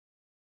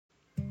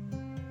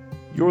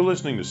You're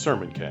listening to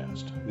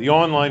Sermoncast, the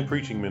online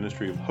preaching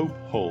ministry of Hope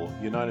Hull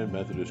United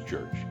Methodist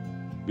Church.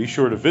 Be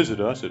sure to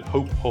visit us at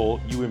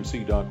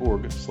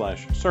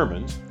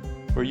hopehullumc.org/sermons,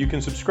 where you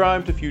can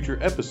subscribe to future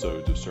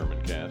episodes of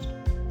Sermoncast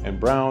and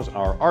browse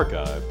our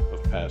archive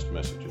of past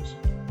messages.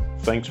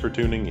 Thanks for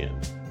tuning in.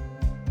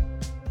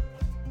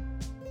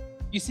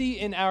 You see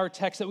in our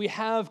text that we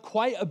have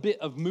quite a bit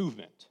of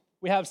movement.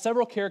 We have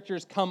several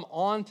characters come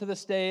onto the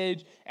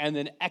stage and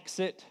then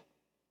exit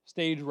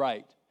stage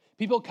right.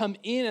 People come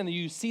in and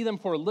you see them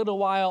for a little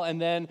while and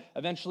then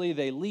eventually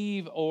they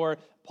leave, or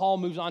Paul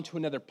moves on to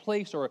another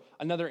place or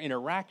another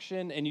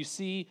interaction, and you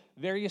see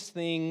various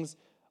things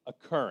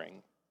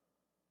occurring.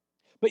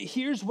 But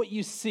here's what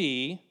you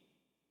see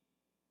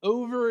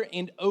over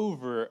and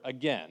over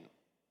again.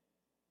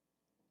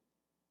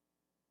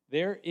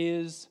 There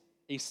is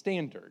a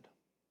standard.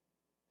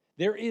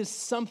 There is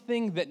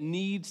something that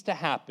needs to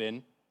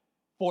happen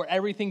for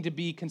everything to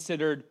be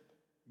considered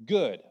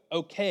good,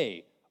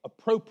 okay,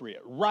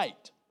 appropriate,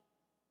 right.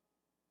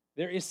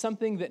 There is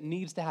something that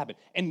needs to happen.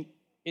 And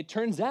it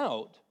turns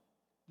out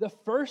the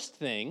first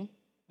thing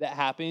that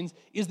happens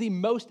is the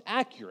most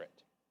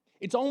accurate.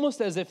 It's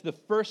almost as if the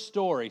first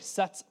story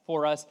sets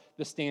for us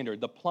the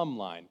standard, the plumb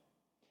line.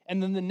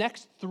 And then the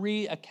next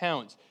three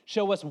accounts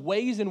show us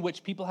ways in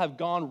which people have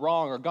gone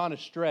wrong or gone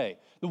astray,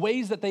 the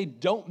ways that they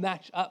don't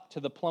match up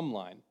to the plumb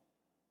line.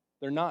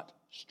 They're not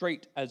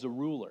straight as a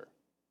ruler.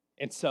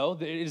 And so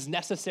it is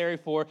necessary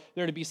for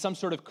there to be some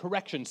sort of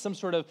correction, some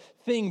sort of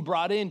thing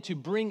brought in to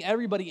bring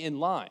everybody in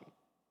line.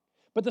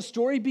 But the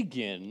story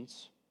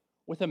begins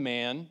with a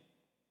man,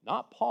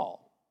 not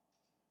Paul,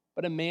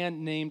 but a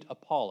man named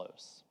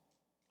Apollos.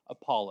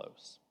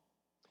 Apollos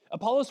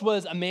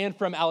was a man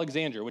from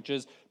Alexandria, which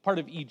is part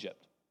of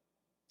Egypt.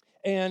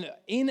 And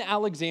in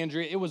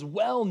Alexandria, it was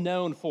well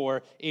known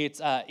for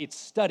its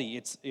study,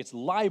 its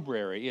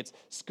library, its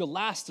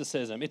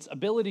scholasticism, its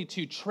ability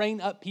to train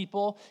up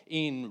people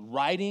in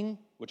writing,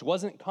 which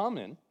wasn't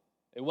common.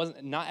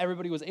 Not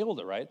everybody was able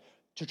to write.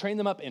 To train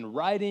them up in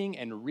writing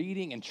and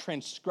reading and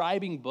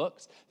transcribing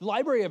books. The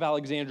Library of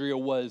Alexandria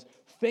was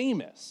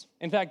famous.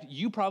 In fact,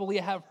 you probably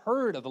have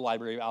heard of the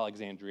Library of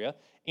Alexandria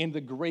and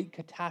the great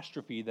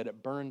catastrophe that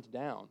it burned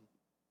down.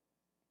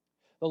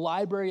 The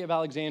Library of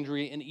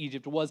Alexandria in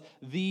Egypt was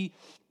the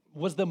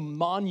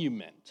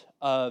monument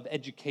of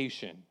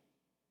education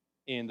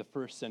in the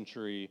first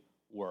century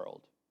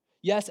world.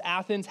 Yes,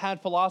 Athens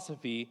had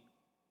philosophy,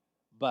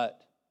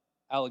 but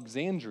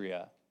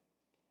Alexandria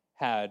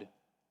had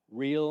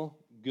real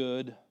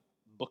good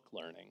book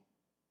learning.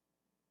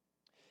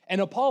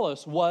 And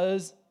Apollos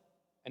was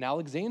an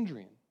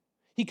Alexandrian.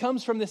 He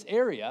comes from this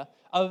area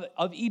of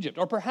Egypt,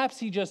 or perhaps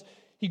he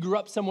grew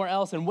up somewhere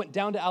else and went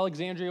down to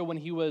Alexandria when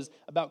he was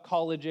about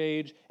college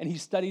age, and he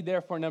studied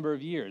there for a number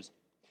of years.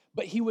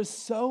 But he was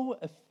so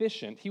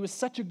efficient, he was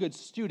such a good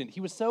student, he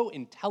was so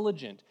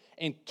intelligent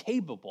and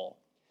capable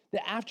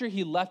that after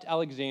he left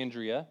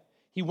Alexandria,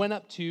 he went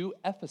up to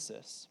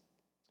Ephesus.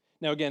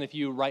 Now again, if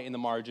you write in the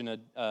margin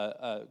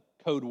a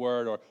code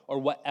word or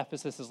what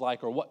Ephesus is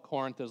like or what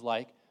Corinth is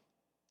like,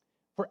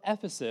 for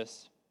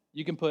Ephesus,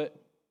 you can put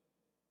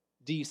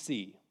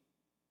D.C.,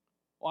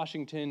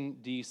 Washington,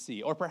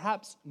 D.C., or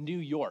perhaps New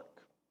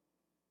York.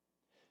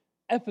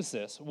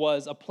 Ephesus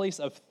was a place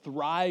of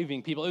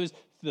thriving people. It was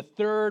the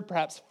third,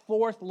 perhaps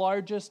fourth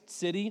largest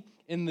city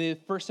in the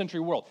first century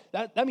world.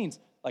 That means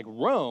like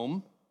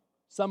Rome,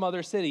 some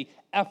other city,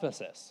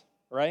 Ephesus,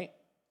 right?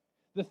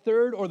 The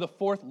third or the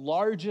fourth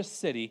largest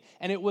city,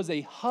 and it was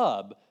a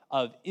hub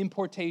of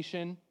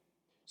importation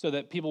so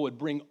that people would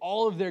bring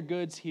all of their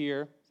goods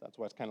here. So that's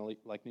why it's kind of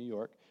like New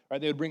York,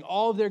 right? They would bring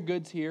all of their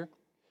goods here.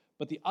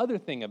 But the other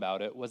thing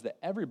about it was that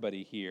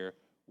everybody here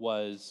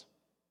was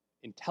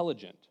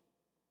intelligent,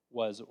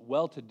 was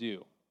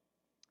well-to-do.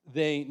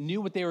 They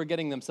knew what they were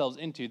getting themselves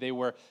into. They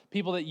were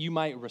people that you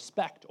might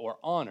respect or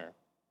honor.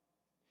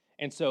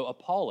 And so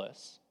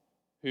Apollos,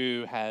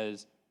 who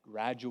has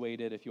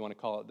graduated, if you want to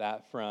call it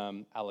that,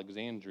 from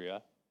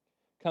Alexandria,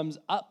 comes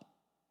up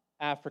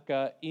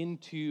Africa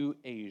into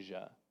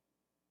Asia.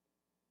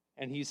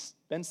 And he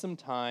spent some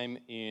time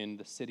in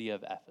the city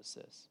of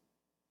Ephesus.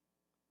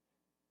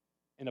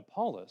 And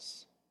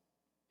Apollos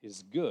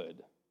is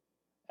good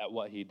at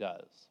what he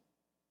does.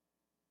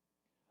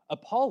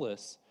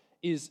 Apollos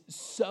is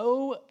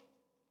so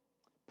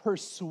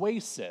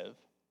persuasive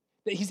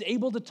that he's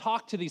able to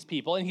talk to these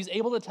people and he's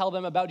able to tell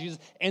them about Jesus,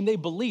 and they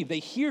believe. They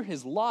hear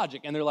his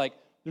logic and they're like,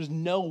 there's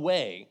no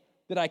way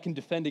that I can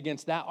defend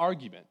against that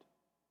argument.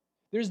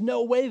 There's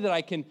no way that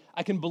I can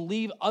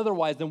believe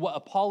otherwise than what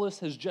Apollos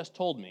has just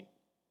told me.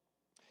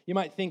 You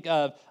might think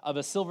of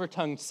a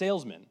silver-tongued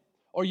salesman,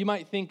 or you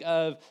might think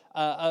of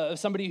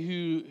somebody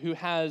who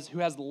has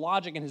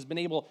logic and has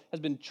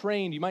been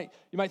trained. You might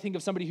think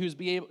of somebody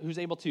who's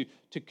able to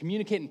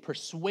communicate and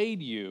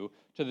persuade you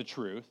to the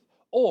truth,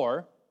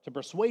 or to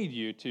persuade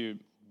you to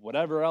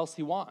whatever else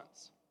he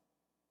wants.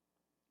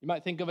 You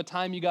might think of a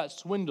time you got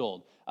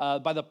swindled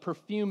by the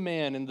perfume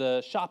man in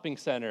the shopping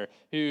center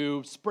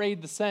who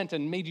sprayed the scent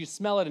and made you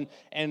smell it,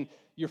 and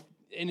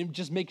it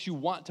just makes you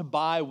want to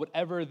buy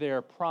whatever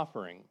they're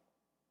proffering.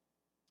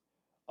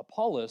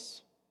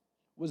 Apollos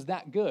was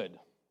that good.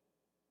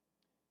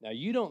 Now,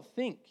 you don't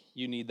think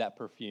you need that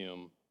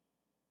perfume,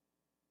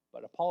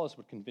 but Apollos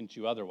would convince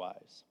you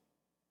otherwise.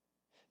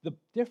 The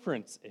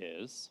difference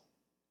is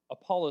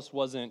Apollos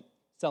wasn't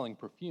selling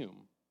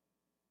perfume.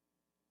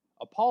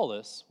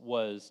 Apollos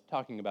was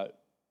talking about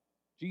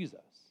Jesus.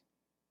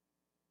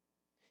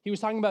 He was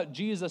talking about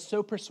Jesus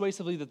so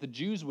persuasively that the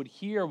Jews would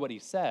hear what he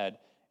said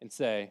and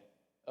say,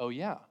 oh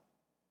yeah,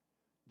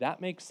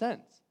 that makes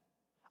sense.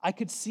 I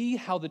could see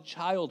how the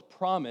child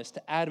promised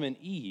to Adam and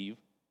Eve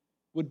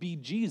would be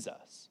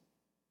Jesus.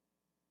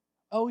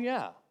 Oh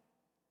yeah,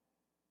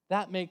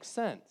 that makes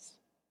sense.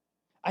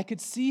 I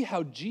could see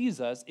how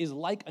Jesus is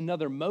like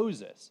another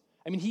Moses.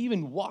 I mean, he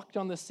even walked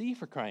on the sea,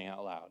 for crying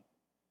out loud.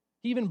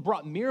 He even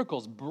brought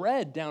miracles,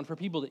 bread down for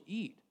people to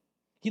eat.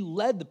 He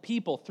led the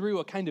people through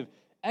a kind of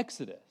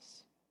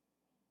exodus.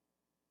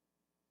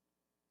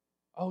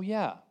 Oh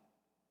yeah,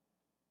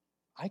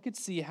 I could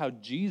see how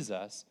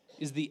Jesus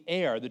is the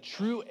heir, the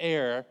true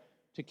heir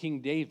to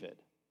King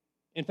David.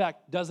 In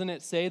fact, doesn't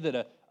it say that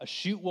a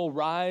shoot will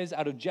rise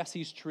out of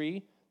Jesse's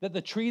tree? That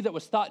the tree that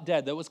was thought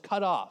dead, that was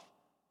cut off,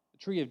 the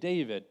tree of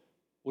David,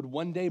 would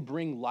one day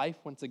bring life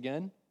once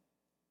again?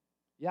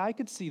 Yeah, I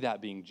could see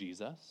that being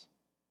Jesus.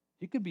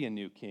 He could be a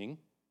new king,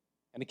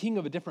 and a king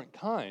of a different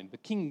kind, the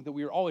king that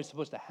we were always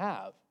supposed to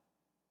have.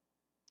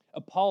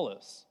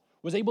 Apollos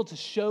was able to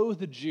show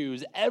the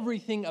Jews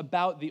everything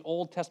about the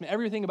Old Testament,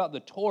 everything about the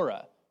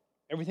Torah,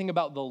 everything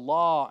about the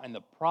law and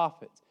the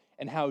prophets,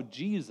 and how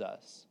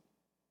Jesus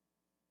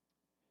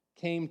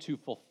came to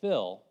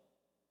fulfill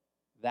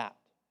that.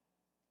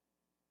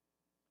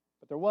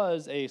 But there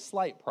was a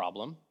slight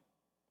problem.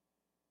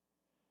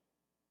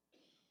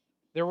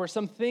 There were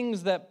some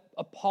things that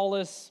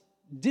Apollos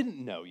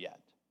didn't know yet.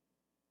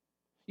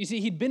 You see,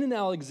 he'd been in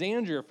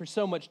Alexandria for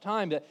so much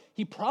time that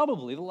he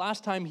probably, the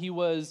last time he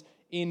was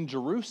in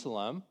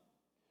Jerusalem,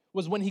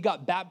 was when he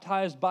got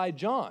baptized by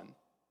John.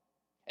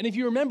 And if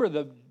you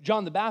remember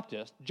John the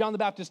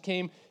Baptist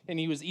came and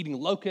he was eating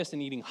locusts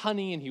and eating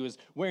honey, and he was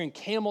wearing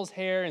camel's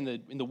hair in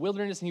the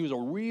wilderness, and he was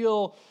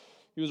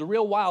a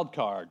real wild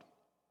card.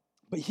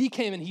 But he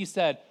came and he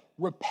said,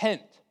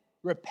 repent,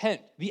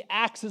 repent. The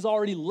axe is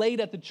already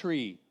laid at the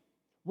tree.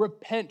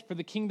 Repent, for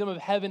the kingdom of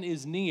heaven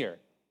is near.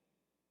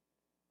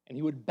 And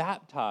he would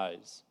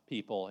baptize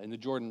people in the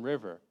Jordan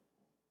River.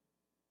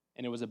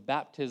 And it was a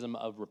baptism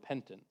of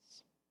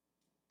repentance.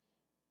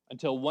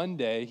 Until one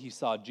day he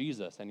saw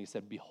Jesus and he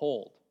said,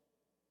 behold,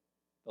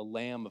 the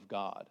Lamb of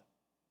God.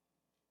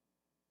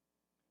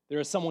 There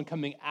is someone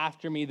coming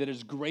after me that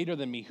is greater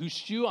than me, whose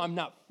shoe I'm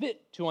not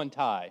fit to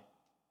untie.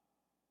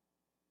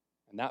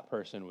 And that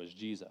person was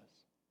Jesus.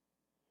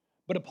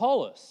 But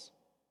Apollos,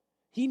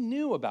 he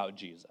knew about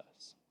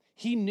Jesus.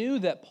 He knew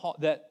that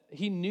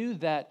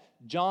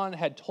John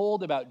had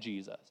told about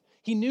Jesus.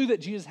 He knew that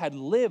Jesus had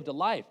lived a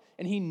life,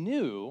 and he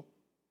knew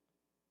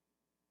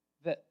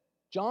that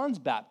John's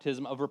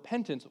baptism of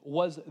repentance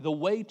was the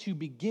way to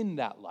begin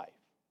that life.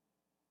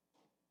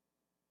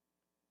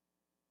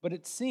 But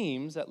it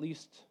seems, at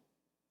least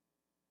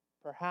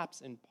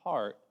perhaps in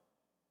part,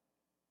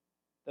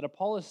 that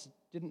Apollos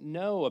didn't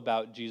know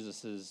about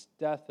Jesus'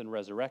 death and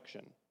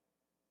resurrection.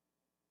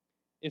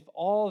 If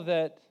all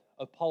that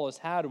Apollos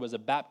had was a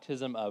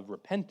baptism of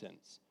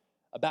repentance,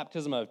 a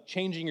baptism of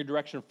changing your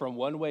direction from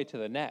one way to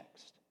the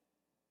next,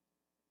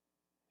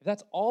 if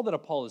that's all that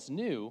Apollos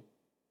knew,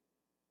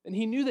 then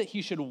he knew that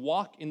he should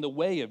walk in the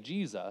way of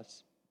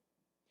Jesus.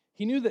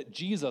 He knew that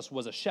Jesus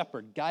was a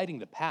shepherd guiding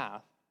the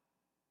path,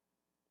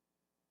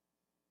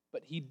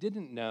 but he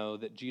didn't know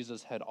that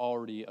Jesus had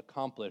already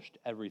accomplished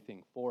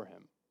everything for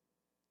him.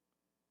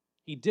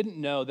 He didn't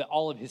know that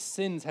all of his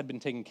sins had been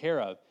taken care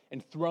of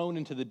and thrown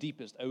into the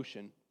deepest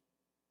ocean.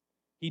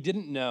 He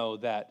didn't know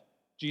that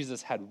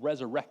Jesus had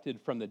resurrected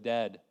from the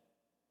dead,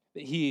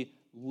 that he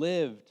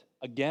lived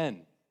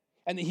again,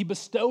 and that he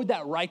bestowed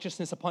that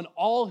righteousness upon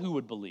all who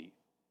would believe.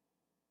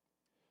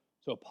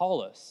 So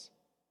Apollos,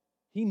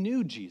 he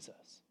knew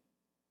Jesus,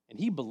 and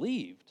he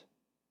believed,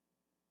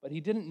 but he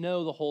didn't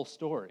know the whole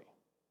story.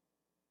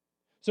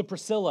 So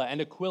Priscilla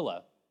and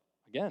Aquila,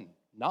 again,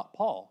 not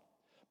Paul,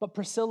 but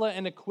Priscilla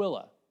and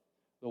Aquila,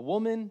 the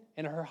woman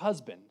and her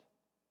husband,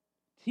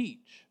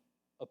 teach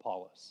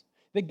Apollos.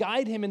 They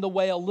guide him in the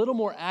way a little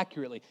more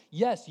accurately.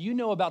 Yes, you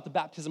know about the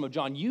baptism of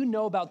John. You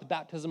know about the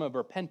baptism of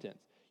repentance.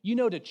 You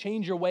know to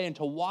change your way and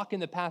to walk in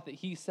the path that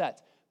he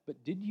sets.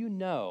 But did you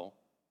know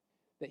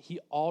that he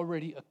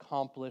already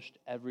accomplished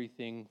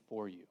everything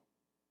for you?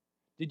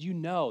 Did you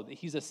know that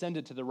he's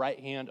ascended to the right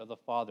hand of the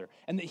Father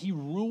and that he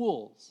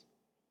rules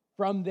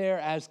from there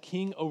as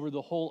king over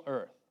the whole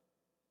earth?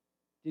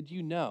 Did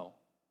you know?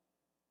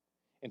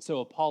 And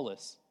so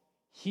Apollos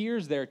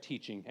hears their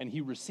teaching and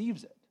he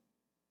receives it.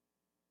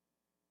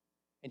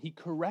 And he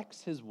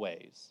corrects his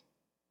ways.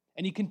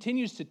 And he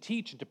continues to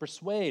teach and to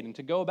persuade and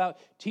to go about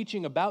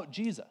teaching about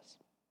Jesus.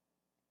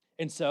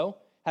 And so,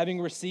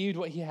 having received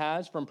what he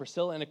has from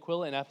Priscilla and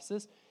Aquila in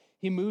Ephesus,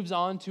 he moves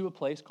on to a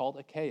place called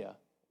Achaia,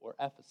 or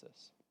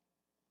Ephesus.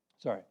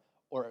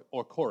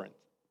 or Corinth.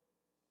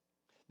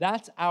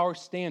 That's our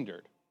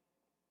standard.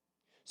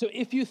 So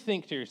if you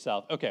think to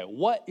yourself, okay,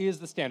 what is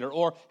the standard?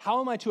 Or how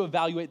am I to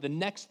evaluate the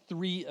next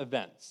 3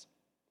 events?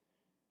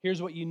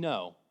 Here's what you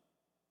know.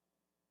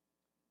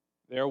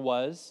 There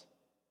was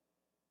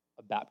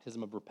a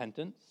baptism of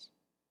repentance.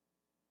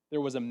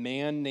 There was a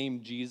man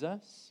named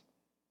Jesus.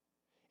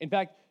 In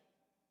fact,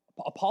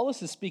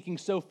 Apollos is speaking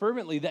so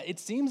fervently that it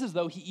seems as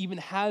though he even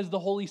has the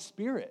Holy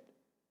Spirit.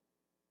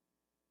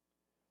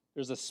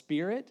 There's a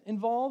spirit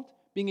involved,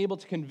 being able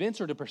to convince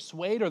or to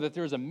persuade, or that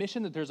there's a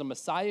mission, that there's a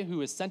Messiah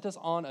who has sent us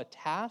on a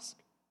task.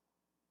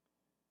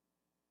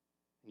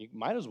 You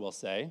might as well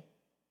say,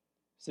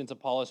 since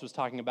Apollos was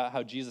talking about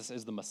how Jesus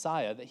is the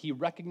Messiah, that he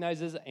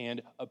recognizes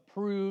and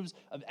approves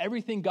of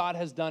everything God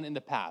has done in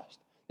the past,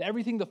 that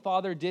everything the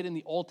Father did in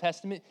the Old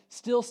Testament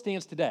still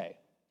stands today.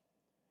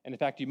 And in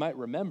fact, you might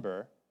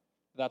remember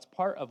that's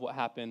part of what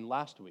happened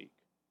last week.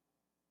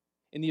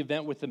 In the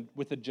event with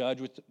the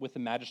judge, with the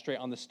magistrate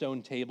on the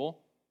stone table,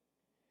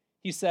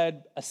 he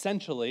said,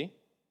 essentially,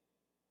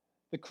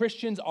 the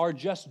Christians are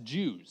just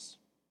Jews.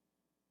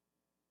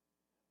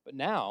 But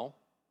now,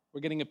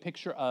 we're getting a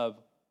picture of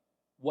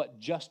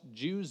what just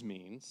Jews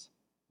means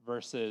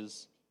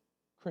versus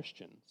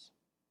Christians.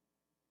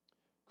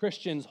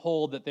 Christians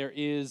hold that there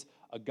is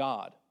a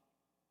God,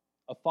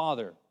 a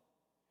Father,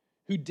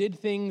 who did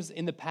things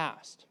in the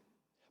past,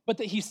 but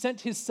that he sent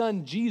his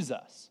son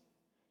Jesus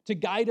to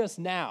guide us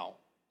now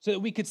so that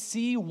we could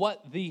see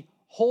what the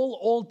whole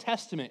Old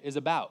Testament is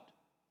about,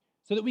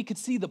 so that we could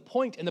see the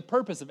point and the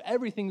purpose of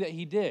everything that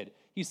he did.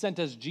 He sent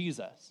us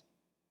Jesus.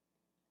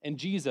 And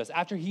Jesus,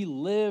 after he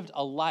lived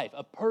a life,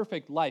 a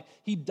perfect life,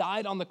 he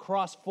died on the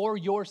cross for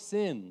your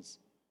sins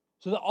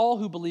so that all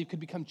who believe could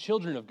become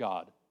children of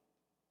God.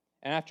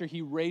 And after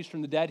he raised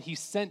from the dead, he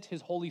sent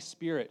his Holy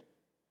Spirit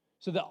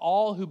so that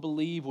all who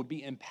believe would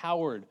be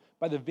empowered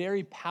by the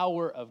very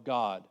power of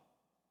God.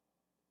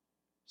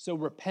 So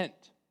repent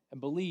and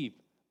believe,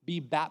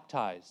 be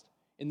baptized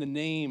in the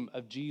name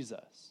of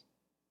Jesus.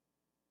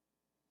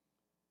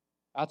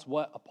 That's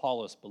what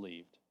Apollos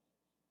believed.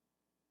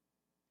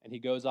 And he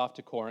goes off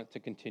to Corinth to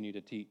continue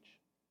to teach.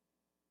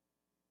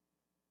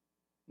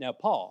 Now,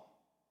 Paul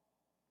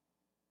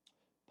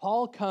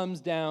comes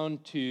down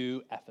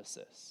to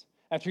Ephesus.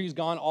 After he's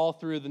gone all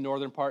through the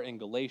northern part in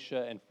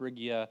Galatia and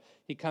Phrygia,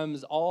 he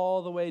comes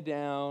all the way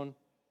down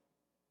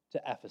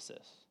to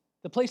Ephesus,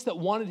 the place that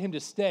wanted him to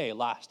stay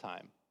last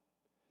time,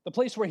 the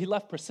place where he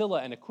left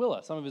Priscilla and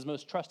Aquila, some of his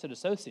most trusted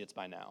associates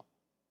by now,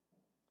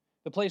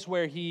 the place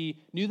where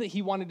he knew that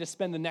he wanted to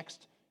spend the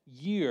next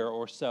year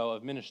or so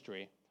of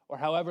ministry, or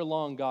however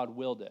long God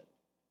willed it.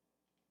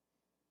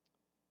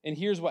 And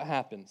here's what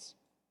happens.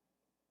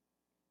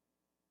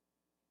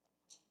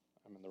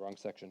 I'm in the wrong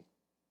section.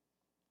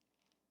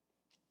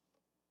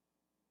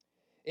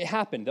 It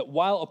happened that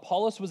while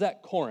Apollos was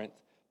at Corinth,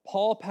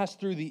 Paul passed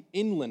through the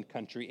inland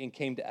country and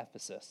came to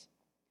Ephesus.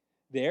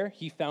 There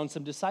he found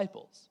some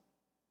disciples.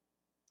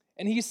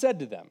 And he said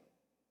to them,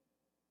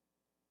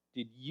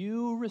 "Did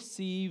you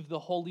receive the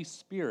Holy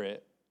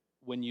Spirit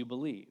when you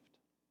believed?"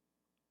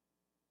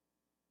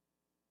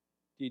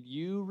 Did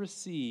you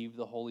receive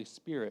the Holy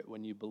Spirit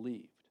when you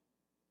believed?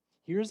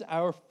 Here's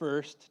our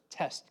first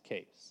test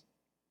case.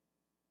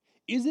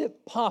 Is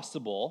it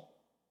possible,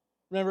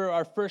 remember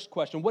our first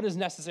question, what is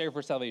necessary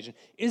for salvation?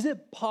 Is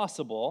it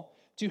possible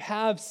to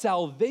have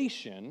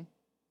salvation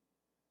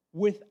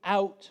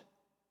without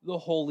the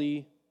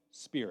Holy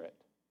Spirit?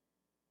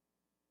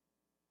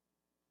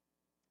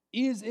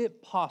 Is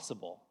it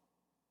possible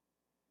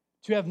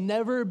to have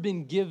never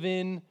been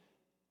given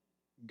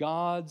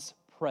God's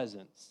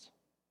presence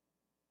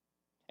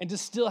and to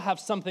still have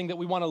something that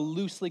we want to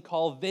loosely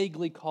call,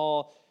 vaguely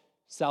call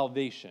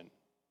salvation?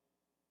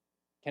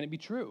 Can it be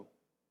true?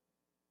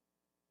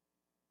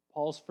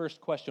 Paul's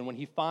first question, when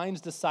he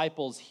finds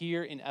disciples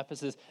here in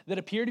Ephesus that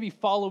appear to be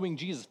following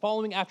Jesus,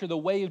 following after the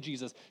way of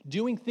Jesus,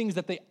 doing things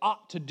that they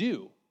ought to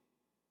do,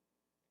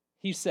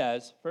 he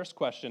says, first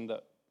question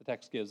that the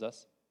text gives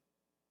us,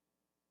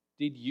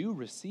 did you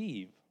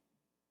receive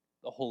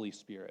the Holy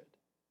Spirit?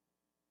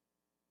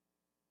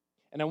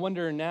 And I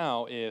wonder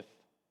now if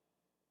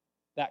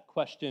that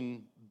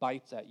question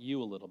bites at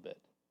you a little bit.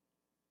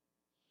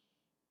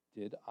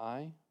 Did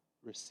I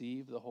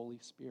receive the Holy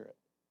Spirit?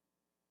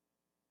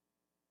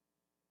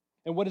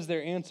 And what is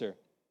their answer?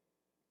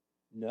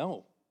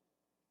 No.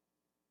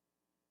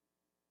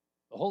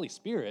 The Holy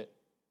Spirit?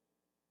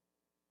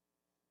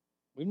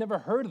 We've never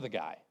heard of the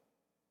guy.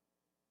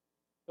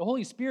 The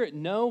Holy Spirit?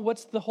 No.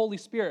 What's the Holy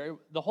Spirit?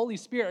 The Holy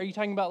Spirit, are you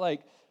talking about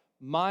like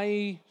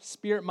my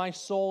spirit, my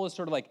soul is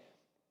sort of like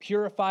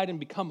purified and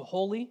become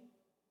holy?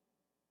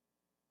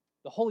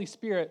 The Holy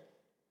Spirit,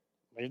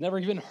 they've never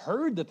even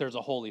heard that there's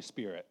a Holy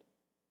Spirit.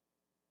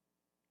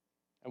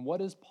 And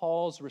what is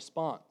Paul's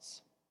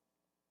response?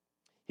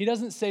 He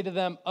doesn't say to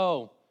them,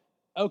 oh,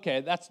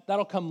 okay,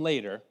 that'll come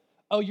later.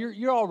 Oh,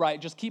 you're all right,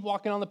 just keep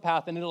walking on the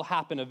path and it'll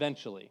happen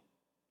eventually.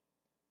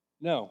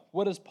 No,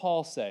 what does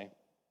Paul say?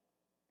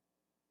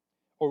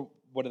 Or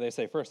what do they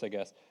say first, I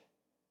guess?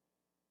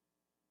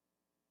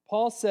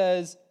 Paul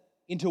says,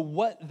 into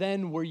what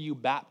then were you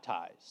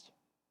baptized?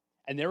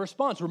 And their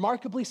response,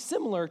 remarkably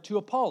similar to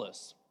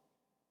Apollos.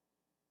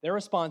 Their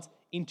response,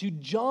 into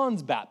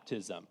John's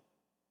baptism.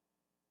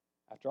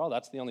 After all,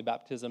 that's the only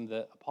baptism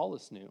that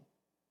Apollos knew.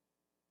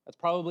 That's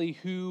probably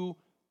who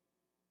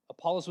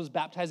Apollos was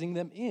baptizing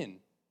them in.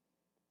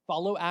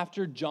 Follow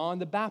after John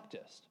the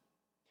Baptist.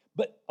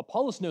 But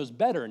Apollos knows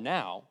better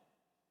now,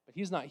 but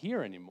he's not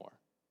here anymore.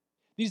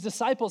 These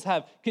disciples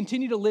have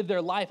continued to live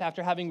their life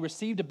after having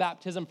received a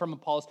baptism from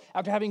Apollos,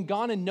 after having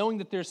gone and knowing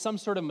that there's some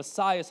sort of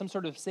Messiah, some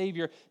sort of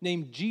Savior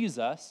named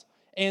Jesus,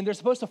 and they're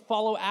supposed to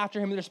follow after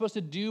him, and they're supposed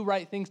to do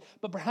right things,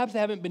 but perhaps they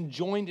haven't been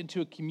joined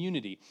into a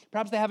community.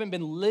 Perhaps they haven't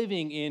been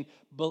living in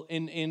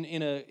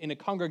a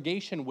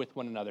congregation with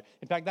one another.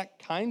 In fact, that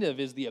kind of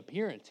is the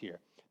appearance here.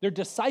 They're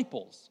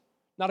disciples,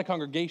 not a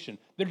congregation.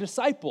 They're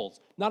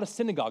disciples, not a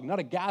synagogue, not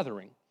a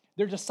gathering.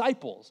 They're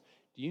disciples.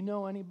 Do you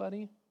know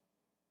anybody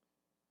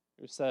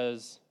who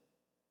says,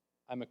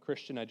 I'm a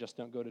Christian, I just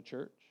don't go to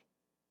church?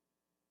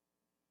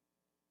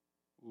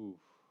 Oof.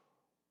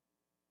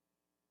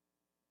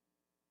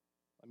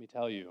 Let me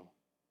tell you,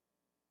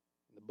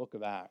 in the book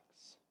of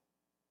Acts,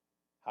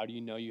 how do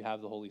you know you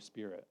have the Holy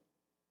Spirit?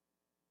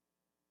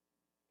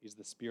 He's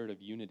the spirit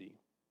of unity.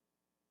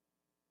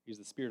 He's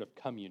the spirit of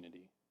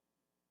community.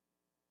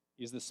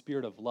 He's the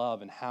spirit of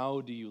love. And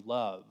how do you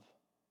love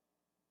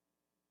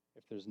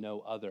if there's no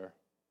other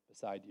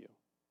beside you?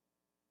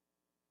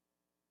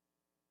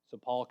 So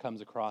Paul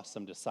comes across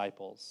some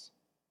disciples.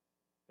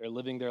 They're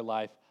living their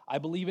life. I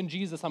believe in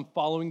Jesus. I'm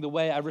following the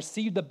way. I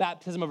received the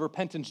baptism of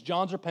repentance,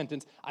 John's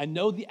repentance. I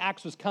know the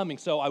Acts was coming,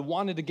 so I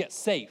wanted to get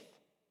safe.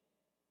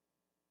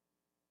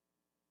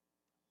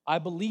 I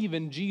believe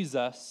in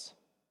Jesus,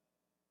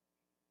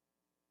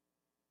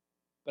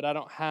 but I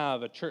don't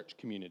have a church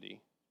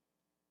community.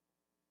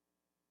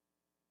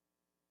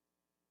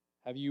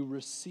 Have you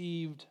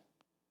received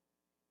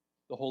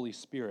the Holy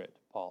Spirit,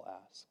 Paul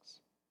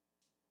asks.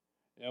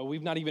 You know,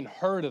 we've not even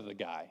heard of the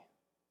guy.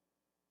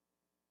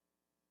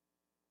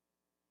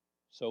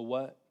 So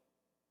what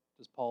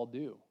does Paul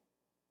do?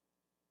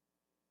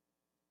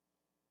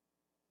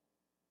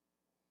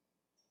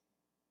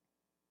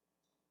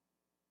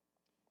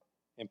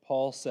 And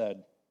Paul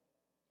said,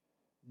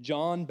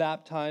 John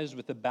baptized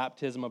with the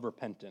baptism of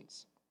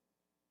repentance,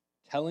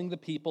 telling the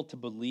people to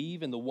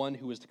believe in the one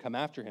who is to come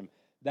after him,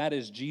 that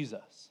is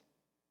Jesus.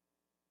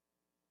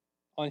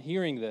 On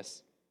hearing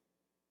this,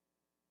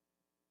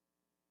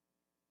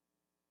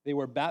 they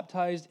were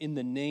baptized in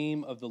the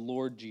name of the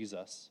Lord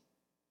Jesus.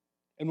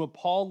 And when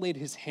Paul laid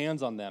his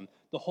hands on them,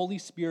 the Holy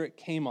Spirit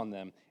came on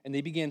them, and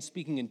they began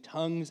speaking in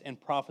tongues and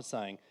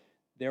prophesying.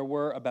 There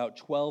were about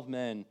 12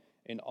 men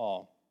in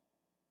all.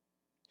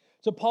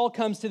 So Paul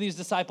comes to these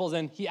disciples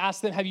and he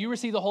asks them, have you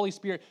received the Holy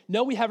Spirit?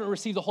 No, we haven't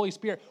received the Holy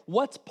Spirit.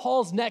 What's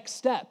Paul's next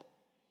step?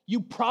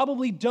 You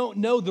probably don't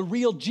know the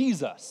real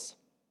Jesus.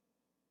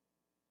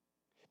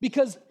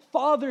 Because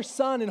Father,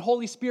 Son, and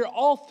Holy Spirit,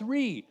 all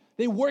three,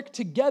 they work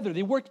together.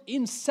 They work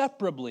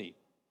inseparably.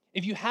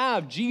 If you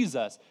have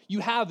Jesus,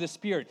 you have the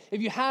Spirit.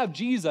 If you have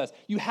Jesus,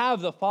 you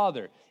have the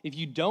Father. If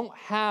you don't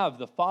have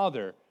the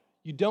Father,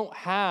 you don't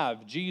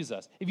have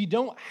Jesus. If you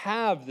don't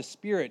have the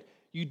Spirit,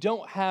 you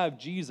don't have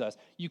Jesus.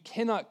 You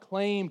cannot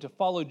claim to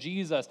follow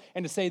Jesus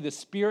and to say the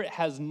Spirit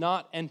has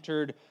not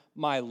entered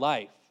my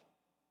life.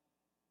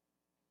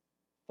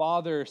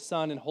 Father,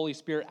 Son, and Holy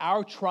Spirit,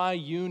 our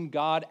triune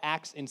God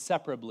acts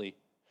inseparably.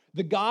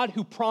 The God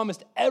who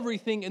promised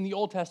everything in the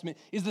Old Testament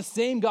is the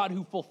same God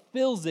who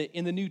fulfills it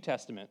in the New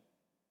Testament.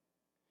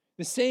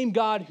 The same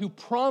God who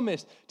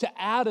promised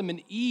to Adam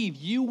and Eve,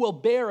 you will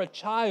bear a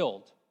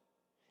child,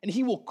 and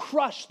he will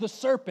crush the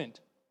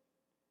serpent,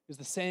 is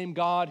the same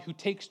God who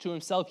takes to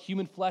himself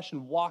human flesh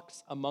and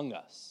walks among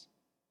us.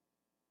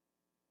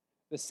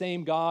 The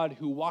same God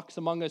who walks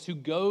among us, who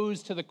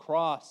goes to the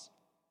cross,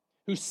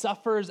 who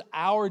suffers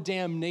our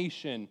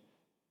damnation,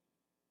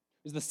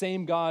 is the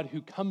same God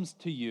who comes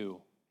to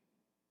you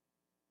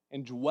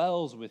and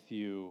dwells with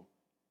you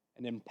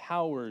and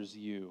empowers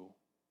you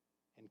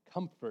and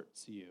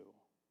comforts you.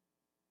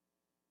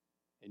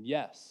 And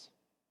yes,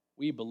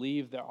 we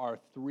believe there are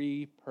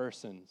three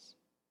persons.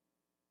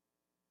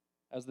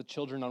 As the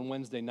children on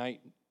Wednesday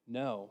night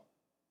know.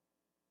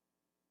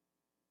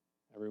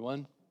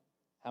 Everyone,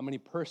 how many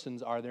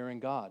persons are there in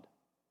God?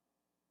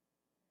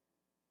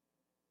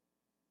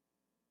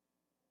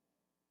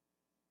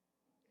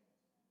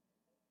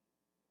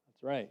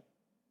 That's right.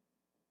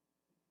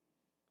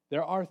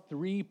 There are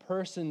three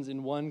persons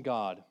in one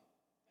God,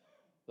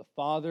 the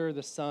Father,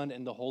 the Son,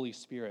 and the Holy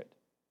Spirit.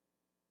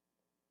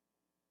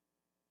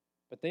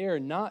 But they are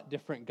not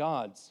different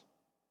gods.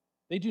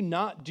 They do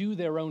not do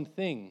their own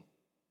thing.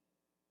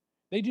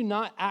 They do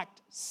not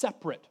act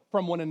separate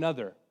from one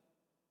another,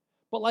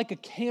 but like a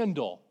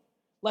candle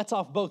lets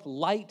off both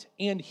light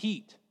and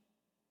heat.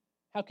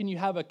 How can you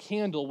have a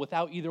candle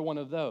without either one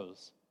of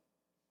those?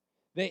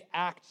 They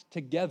act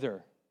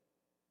together.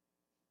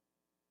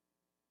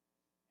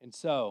 And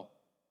so,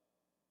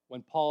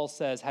 when Paul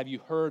says, have you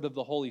heard of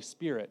the Holy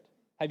Spirit?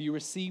 Have you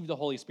received the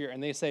Holy Spirit?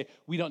 And they say,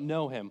 we don't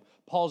know him.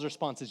 Paul's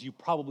response is, you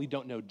probably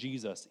don't know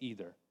Jesus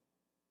either.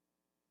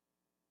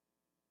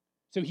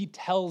 So he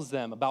tells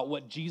them about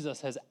what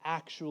Jesus has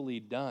actually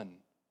done.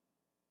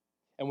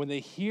 And when they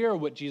hear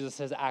what Jesus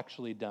has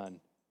actually done,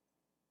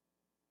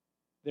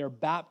 they're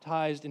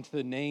baptized into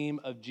the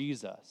name of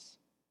Jesus.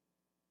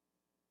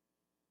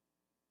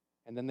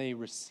 And then they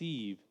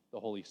receive the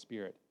Holy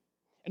Spirit.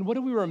 And what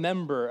do we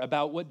remember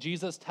about what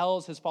Jesus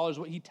tells his followers,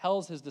 what he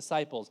tells his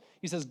disciples?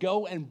 He says,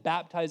 go and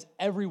baptize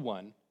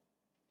everyone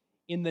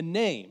in the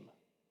name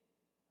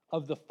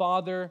of the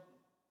Father,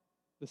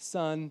 the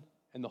Son,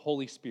 and the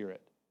Holy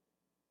Spirit.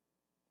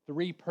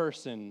 3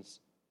 persons,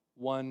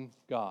 one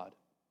God.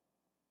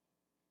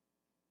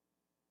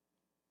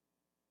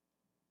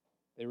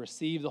 They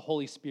receive the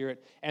Holy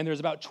Spirit, and there's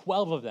about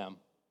 12 of them.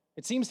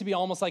 It seems to be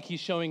almost like he's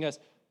showing us,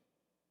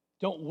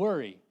 don't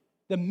worry.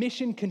 The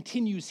mission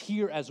continues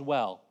here as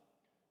well.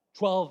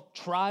 12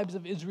 tribes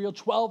of Israel,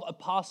 12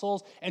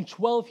 apostles, and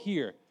 12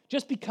 here.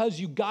 Just because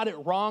you got it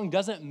wrong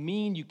doesn't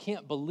mean you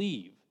can't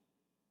believe.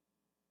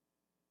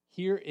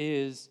 Here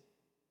is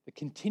the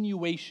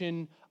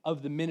continuation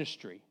of the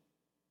ministry.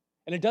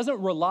 And it doesn't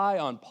rely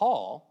on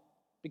Paul,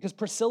 because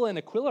Priscilla and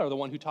Aquila are the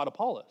one who taught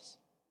Apollos.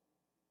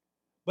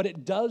 But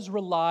it does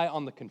rely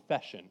on the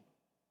confession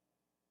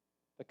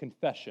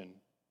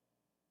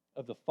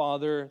of the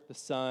Father, the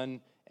Son,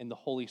 and the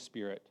Holy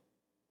Spirit,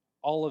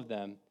 all of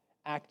them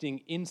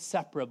acting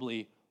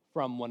inseparably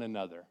from one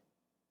another.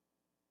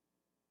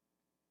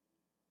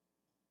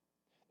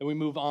 Then we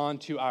move on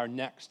to our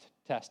next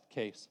test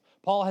case.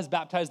 Paul has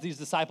baptized these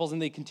disciples,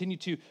 and they continue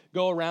to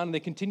go around, and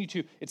they continue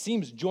to, it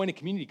seems, join a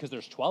community, because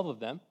there's 12 of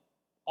them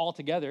all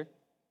together.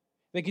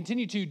 They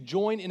continue to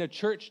join in a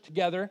church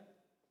together,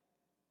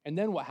 and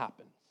then what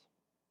happens?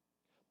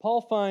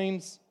 Paul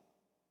finds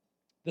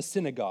the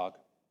synagogue,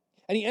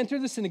 and he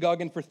entered the synagogue,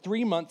 and for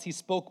 3 months he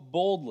spoke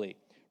boldly,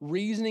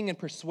 reasoning and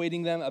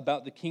persuading them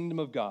about the kingdom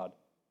of God.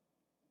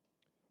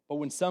 But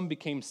when some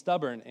became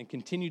stubborn and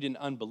continued in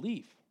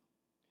unbelief,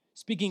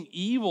 speaking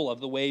evil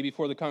of the way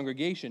before the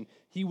congregation,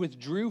 he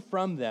withdrew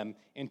from them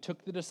and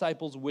took the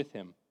disciples with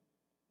him,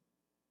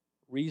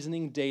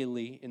 reasoning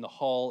daily in the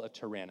hall of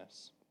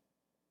Tyrannus.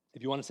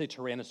 If you want to say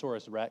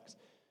Tyrannosaurus Rex,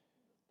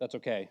 that's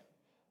okay.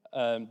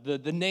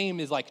 The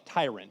name is like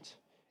tyrant,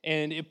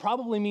 and it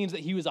probably means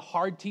that he was a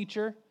hard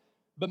teacher,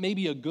 but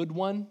maybe a good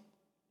one,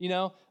 you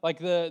know? Like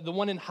the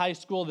one in high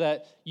school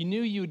that you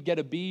knew you'd get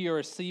a B or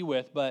a C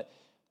with, but,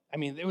 I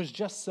mean, it was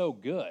just so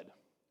good.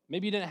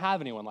 Maybe you didn't have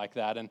anyone like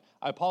that, and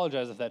I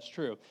apologize if that's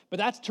true. But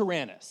that's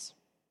Tyrannus,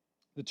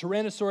 the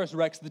Tyrannosaurus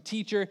Rex, the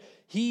teacher.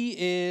 He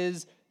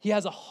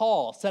has a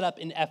hall set up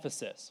in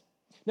Ephesus.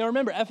 Now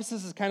remember,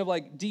 Ephesus is kind of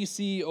like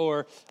DC,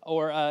 or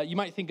you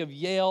might think of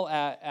Yale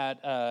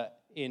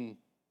in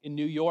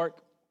New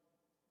York.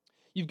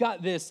 You've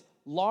got this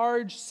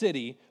large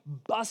city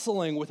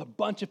bustling with a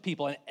bunch of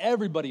people, and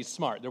everybody's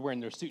smart. They're wearing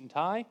their suit and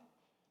tie.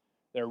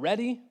 They're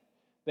ready.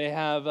 They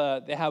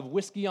have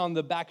whiskey on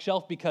the back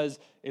shelf because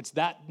it's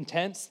that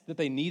intense that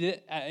they need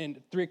it at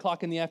 3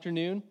 o'clock in the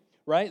afternoon,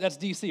 right? That's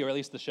DC, or at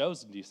least the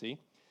show's in DC.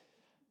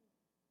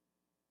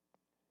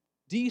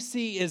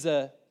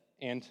 DC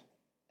and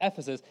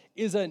Ephesus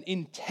is an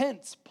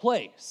intense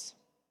place.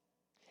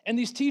 And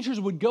these teachers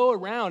would go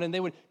around and they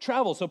would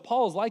travel. So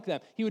Paul's like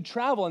them. He would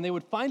travel and they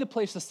would find a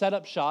place to set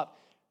up shop.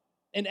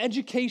 And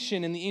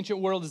education in the ancient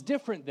world is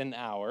different than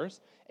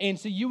ours. And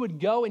so you would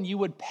go and you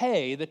would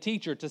pay the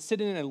teacher to sit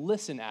in and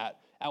listen at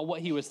what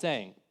he was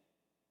saying.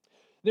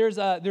 There's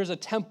a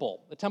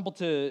temple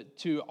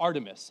to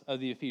Artemis of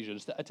the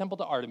Ephesians, a temple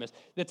to Artemis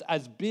that's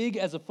as big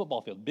as a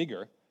football field,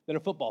 bigger than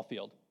a football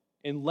field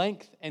in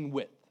length and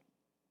width.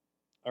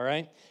 All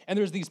right? And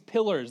there's these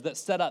pillars that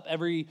set up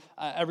every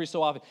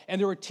so often. And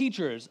there were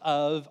teachers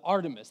of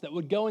Artemis that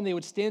would go and they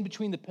would stand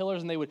between the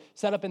pillars and they would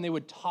set up and they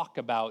would talk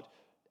about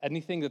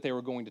anything that they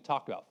were going to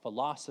talk about,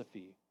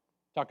 philosophy,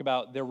 talk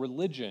about their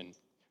religion,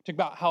 talk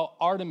about how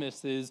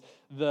Artemis is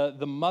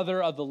the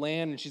mother of the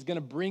land and she's going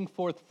to bring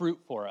forth fruit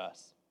for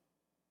us.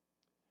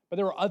 But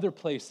there were other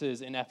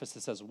places in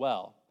Ephesus as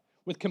well,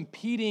 with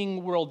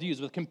competing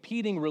worldviews, with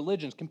competing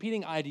religions,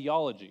 competing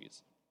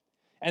ideologies.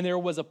 And there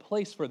was a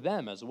place for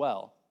them as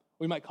well.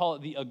 We might call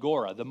it the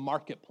agora, the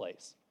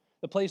marketplace,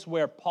 the place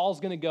where Paul's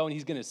going to go and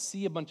he's going to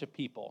see a bunch of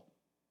people.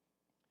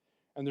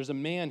 And there's a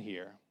man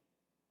here,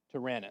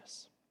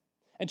 Tyrannus.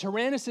 And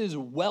Tyrannus is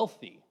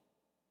wealthy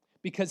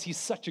because he's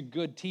such a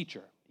good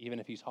teacher, even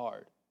if he's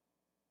hard.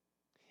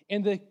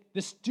 And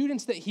the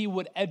students that he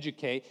would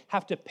educate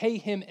have to pay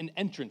him an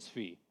entrance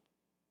fee.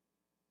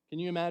 Can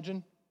you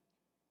imagine?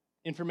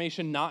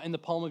 Information not in the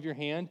palm of your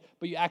hand,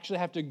 but you actually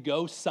have to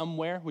go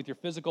somewhere with your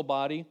physical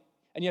body,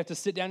 and you have to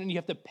sit down and you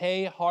have to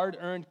pay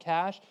hard-earned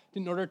cash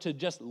in order to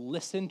just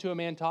listen to a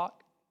man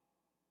talk.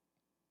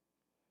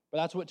 But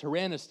that's what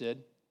Tyrannus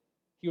did.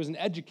 He was an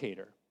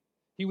educator.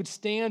 He would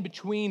stand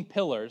between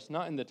pillars,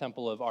 not in the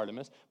temple of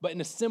Artemis, but in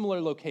a similar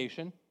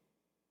location,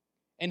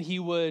 and he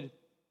would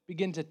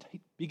begin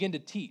to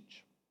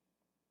teach.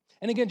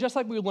 And again, just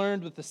like we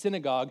learned with the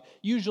synagogue,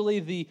 usually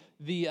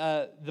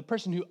the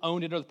person who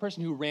owned it or the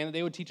person who ran it,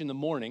 they would teach in the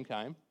morning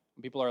time,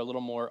 when people are a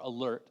little more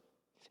alert.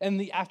 And in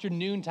the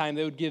afternoon time,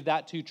 they would give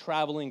that to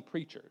traveling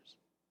preachers.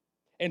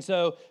 And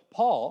so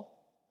Paul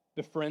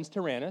befriends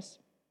Tyrannus,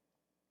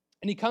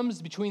 and he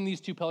comes between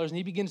these two pillars, and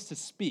he begins to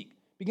speak,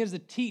 begins to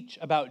teach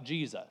about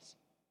Jesus.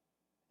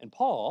 And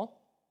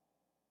Paul,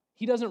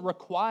 he doesn't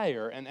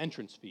require an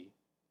entrance fee.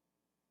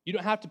 You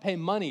don't have to pay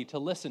money to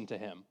listen to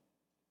him.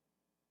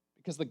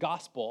 Because the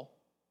gospel,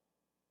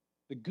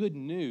 the good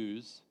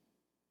news,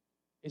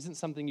 isn't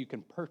something you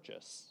can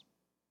purchase.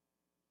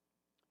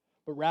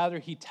 But rather,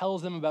 he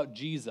tells them about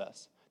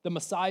Jesus, the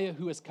Messiah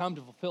who has come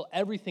to fulfill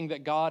everything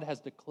that God has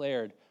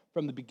declared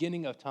from the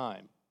beginning of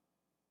time.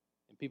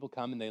 And people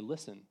come and they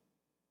listen.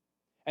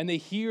 And they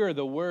hear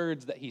the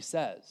words that he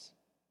says.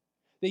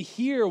 They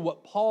hear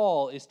what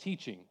Paul is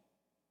teaching.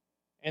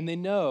 And they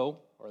know,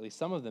 or at least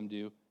some of them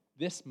do,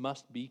 this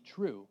must be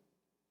true.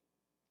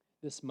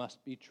 This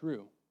must be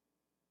true.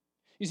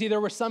 You see,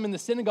 there were some in the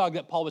synagogue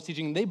that Paul was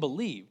teaching, and they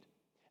believed.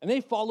 And they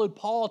followed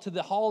Paul to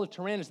the hall of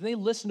Tyrannus, and they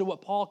listened to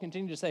what Paul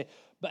continued to say.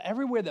 But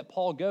everywhere that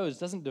Paul goes,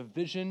 doesn't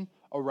division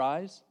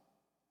arise?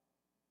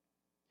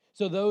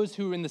 So those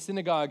who were in the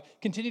synagogue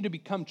continued to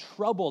become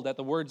troubled at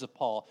the words of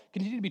Paul,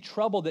 continued to be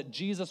troubled that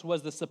Jesus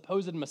was the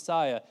supposed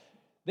Messiah.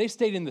 They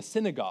stayed in the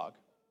synagogue.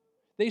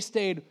 They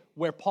stayed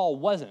where Paul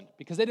wasn't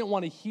because they didn't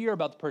want to hear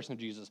about the person of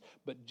Jesus.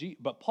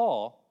 But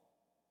Paul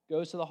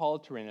goes to the hall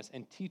of Tyrannus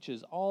and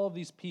teaches all of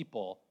these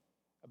people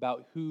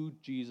about who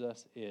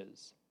Jesus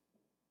is.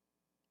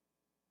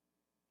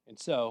 And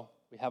so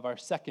we have our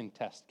second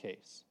test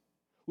case.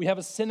 We have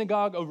a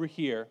synagogue over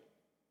here.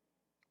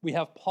 We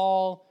have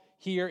Paul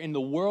here in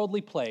the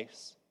worldly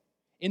place,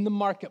 in the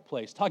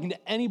marketplace, talking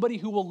to anybody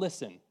who will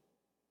listen.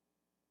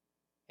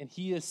 And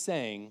he is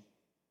saying,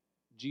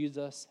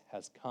 Jesus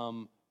has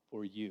come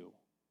for you.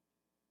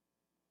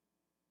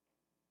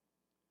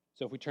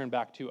 So if we turn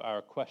back to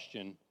our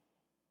question,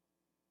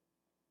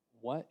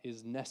 what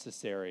is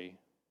necessary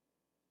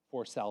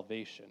for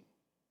salvation?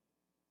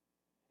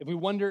 If we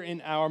wonder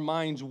in our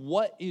minds,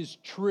 what is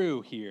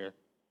true here?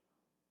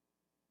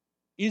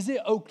 Is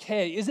it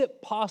okay? Is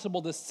it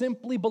possible to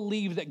simply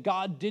believe that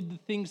God did the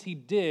things he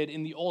did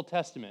in the Old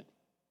Testament?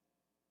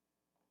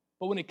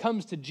 But when it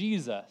comes to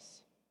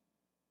Jesus,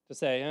 to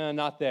say,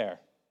 not there.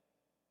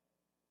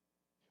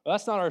 Well,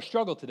 that's not our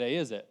struggle today,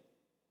 is it?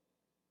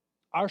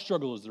 Our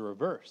struggle is the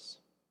reverse.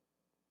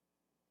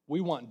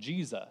 We want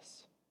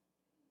Jesus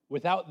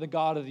without the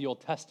God of the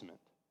Old Testament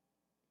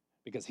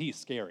because he's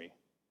scary.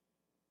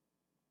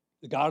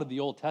 The God of the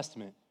Old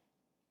Testament,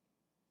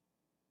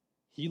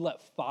 he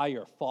let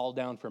fire fall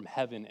down from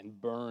heaven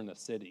and burn a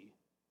city.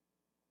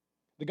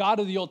 The God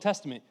of the Old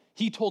Testament,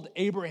 he told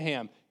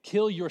Abraham,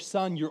 kill your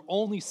son, your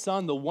only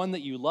son, the one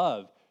that you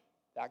love.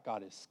 That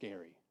God is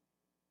scary.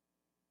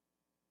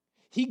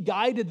 He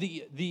guided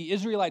the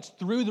Israelites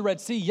through the Red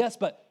Sea, yes,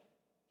 but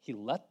he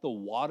let the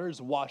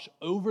waters wash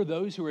over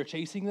those who were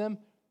chasing them.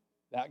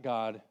 That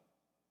God,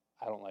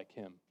 I don't like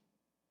him.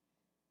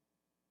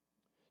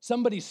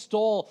 Somebody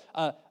stole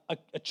a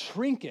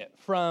trinket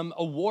from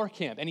a war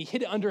camp, and he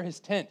hid it under his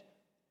tent.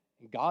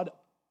 And God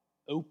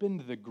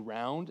opened the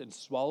ground and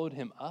swallowed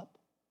him up.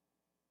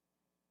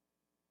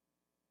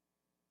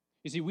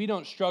 You see, we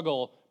don't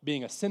struggle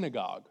being a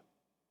synagogue.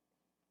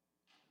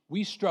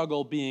 We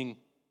struggle being,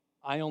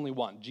 I only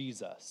want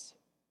Jesus.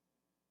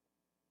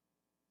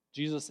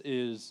 Jesus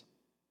is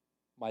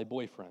my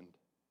boyfriend.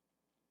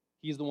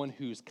 He's the one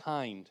who's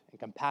kind and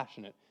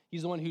compassionate.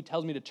 He's the one who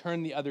tells me to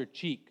turn the other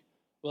cheek.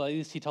 Well, at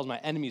least he tells my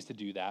enemies to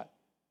do that,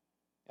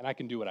 and I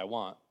can do what I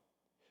want.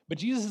 But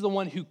Jesus is the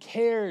one who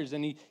cares,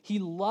 and he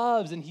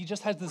loves, and he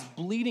just has this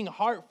bleeding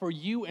heart for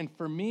you and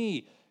for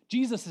me.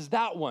 Jesus is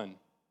that one.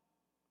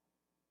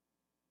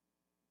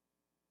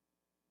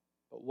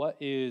 But what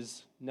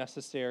is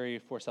necessary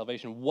for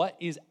salvation? What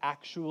is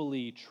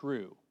actually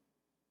true?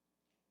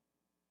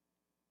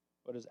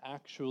 What is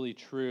actually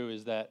true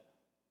is that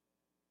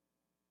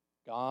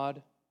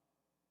God,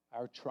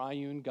 our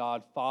triune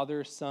God,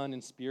 Father, Son,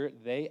 and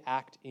Spirit, they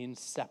act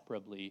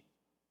inseparably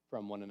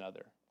from one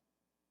another.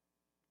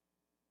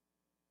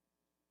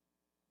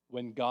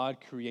 When God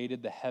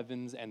created the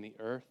heavens and the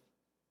earth,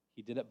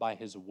 he did it by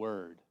his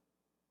word.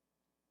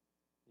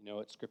 You know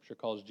what Scripture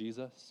calls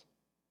Jesus?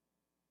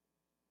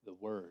 The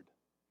Word.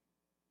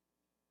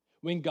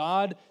 When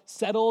God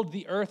settled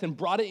the earth and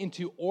brought it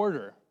into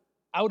order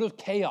out of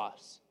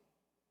chaos,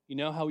 you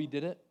know how he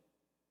did it?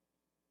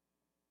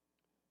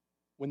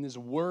 When this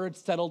word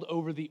settled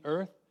over the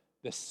earth,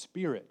 the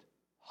Spirit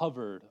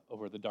hovered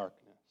over the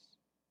darkness.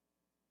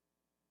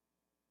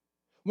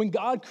 When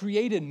God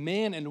created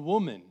man and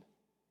woman,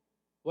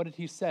 what did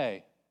he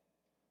say?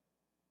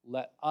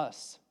 Let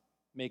us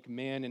make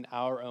man in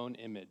our own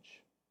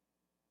image.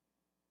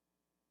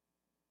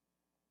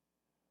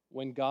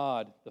 When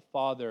God, the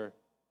Father,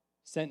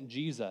 sent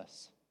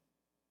Jesus,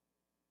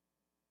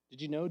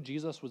 did you know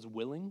Jesus was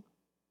willing?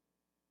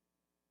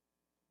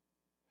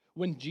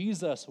 When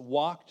Jesus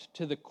walked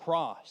to the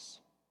cross,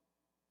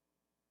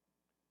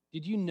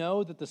 Did you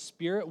know that the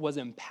Spirit was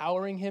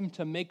empowering him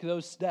to make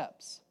those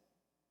steps?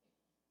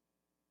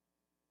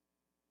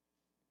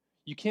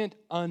 You can't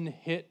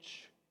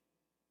unhitch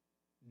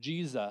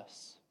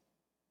Jesus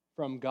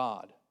from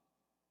God.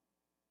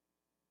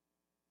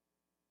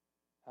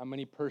 How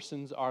many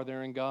persons are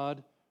there in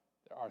God?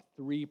 There are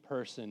 3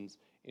 persons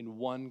in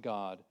one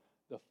God,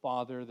 the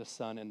Father, the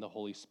Son, and the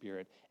Holy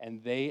Spirit,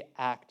 and they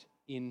act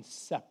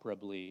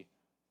inseparably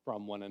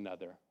from one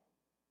another.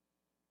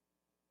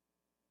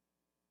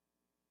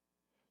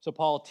 So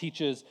Paul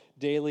teaches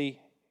daily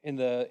in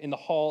the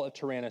hall of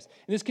Tyrannus,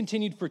 and this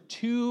continued for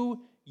 2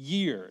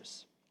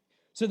 years,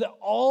 so that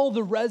all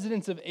the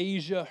residents of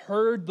Asia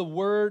heard the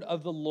word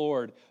of the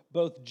Lord,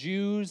 both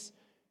Jews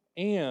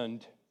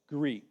and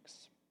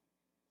Greeks.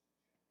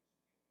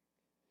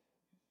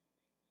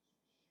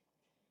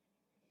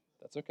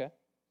 That's okay.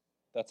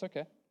 That's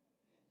okay.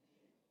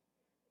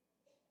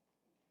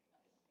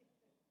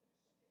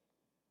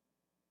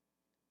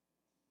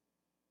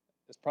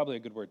 It's probably a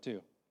good word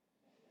too.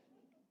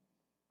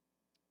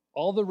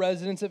 All the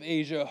residents of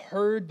Asia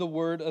heard the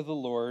word of the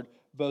Lord,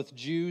 both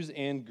Jews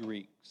and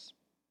Greeks.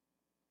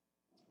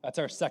 That's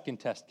our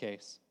second test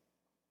case.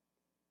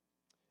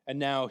 And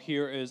now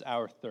here is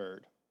our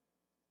third.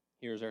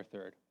 Here's our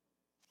third.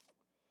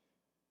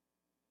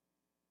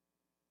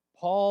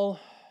 Paul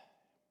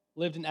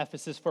lived in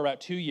Ephesus for about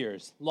 2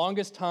 years.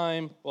 Longest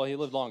time, well, he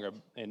lived longer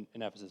in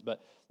Ephesus, but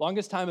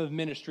longest time of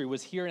ministry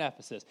was here in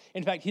Ephesus.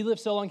 In fact, he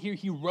lived so long here,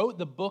 he wrote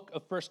the book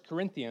of 1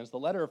 Corinthians, the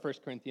letter of 1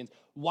 Corinthians,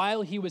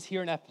 while he was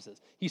here in Ephesus.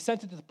 He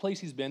sent it to the place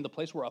he's been, the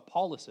place where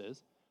Apollos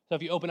is. So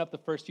if you open up the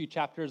first few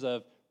chapters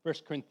of 1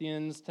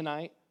 Corinthians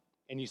tonight,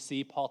 and you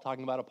see Paul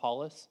talking about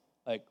Apollos,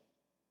 like,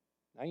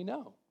 now you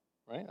know,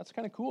 right? That's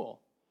kind of cool.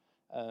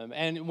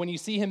 And when you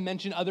see him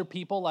mention other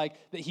people, like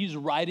that he's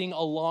riding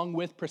along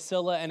with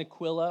Priscilla and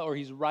Aquila, or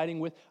he's riding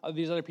with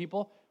these other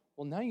people,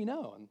 well, now you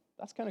know, and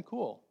that's kind of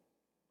cool.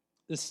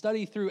 The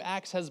study through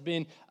Acts has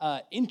been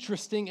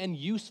interesting and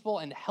useful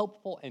and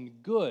helpful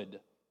and good,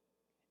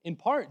 in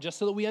part just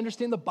so that we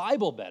understand the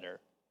Bible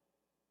better.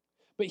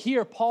 But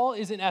here, Paul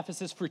is in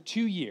Ephesus for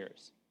 2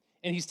 years,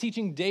 and he's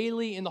teaching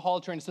daily in the hall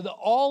of Tyrannus so that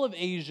all of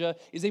Asia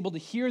is able to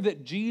hear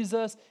that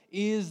Jesus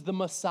is the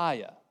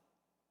Messiah.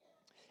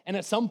 And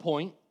at some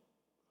point,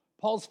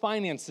 Paul's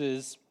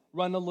finances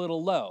run a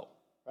little low,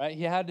 right?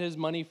 He had his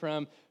money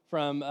from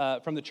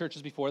the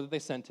churches before that they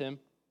sent him.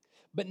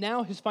 But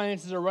now his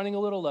finances are running a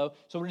little low,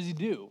 so what does he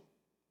do?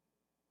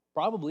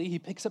 Probably he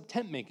picks up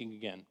tent making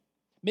again.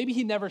 Maybe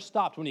he never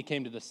stopped when he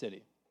came to the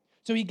city.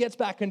 So he gets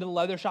back into the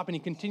leather shop and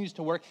he continues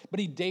to work, but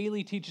he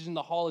daily teaches in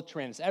the hall of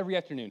Tyrannus every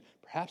afternoon.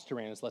 Perhaps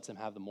Tyrannus lets him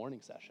have the morning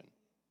session.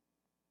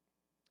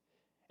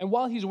 And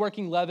while he's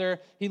working leather,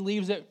 he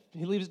leaves it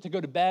to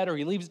go to bed, or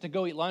he leaves it to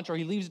go eat lunch, or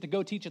he leaves it to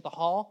go teach at the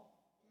hall.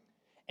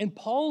 And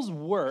Paul's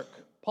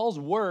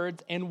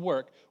words and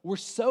work were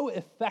so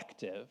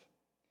effective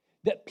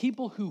that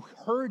people who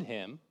heard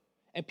him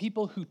and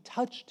people who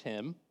touched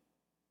him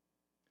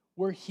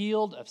were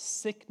healed of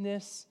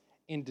sickness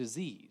and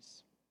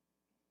disease.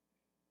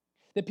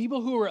 The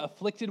people who were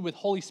afflicted with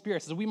Holy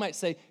Spirits, as we might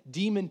say,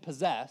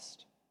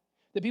 demon-possessed,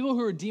 the people who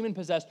were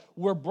demon-possessed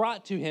were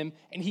brought to him,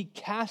 and he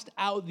cast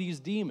out these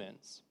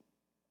demons.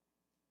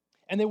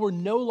 And they were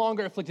no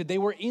longer afflicted. They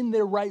were in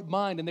their right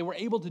mind, and they were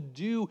able to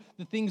do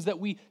the things that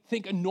we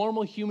think a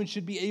normal human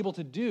should be able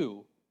to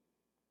do.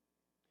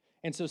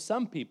 And so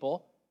some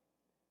people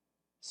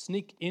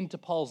sneak into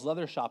Paul's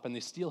leather shop, and they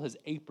steal his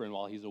apron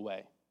while he's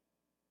away.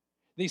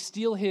 They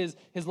steal his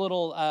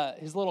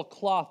little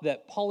cloth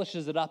that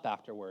polishes it up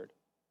afterward,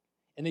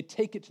 and they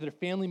take it to their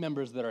family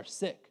members that are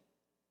sick.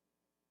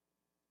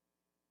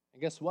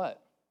 And guess what?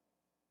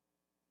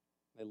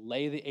 They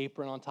lay the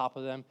apron on top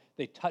of them.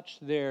 They touch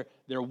their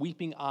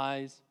weeping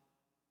eyes.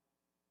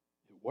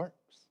 It works.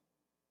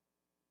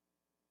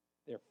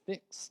 They're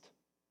fixed.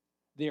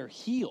 They're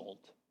healed.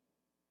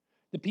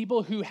 The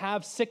people who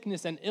have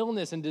sickness and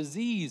illness and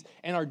disease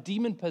and are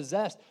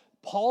demon-possessed,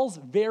 Paul's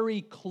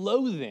very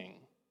clothing,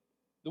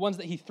 the ones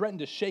that he threatened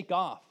to shake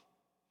off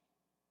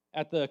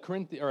at the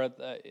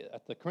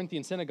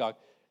Corinthian synagogue,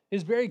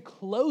 his very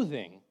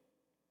clothing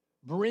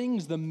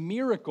brings the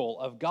miracle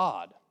of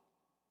God.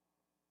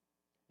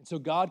 And so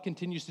God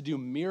continues to do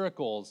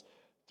miracles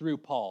through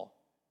Paul.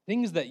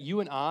 Things that you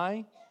and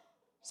I,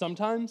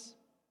 sometimes,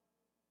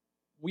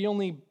 we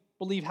only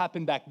believe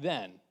happened back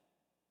then.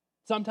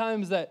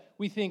 Sometimes that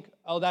we think,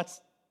 oh,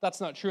 that's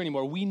not true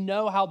anymore. We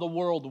know how the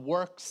world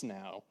works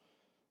now.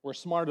 We're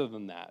smarter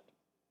than that.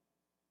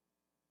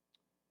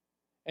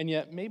 And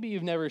yet, maybe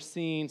you've never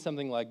seen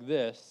something like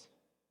this,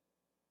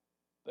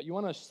 but you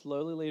want to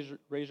slowly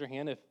raise your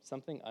hand if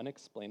something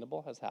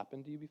unexplainable has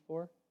happened to you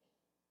before?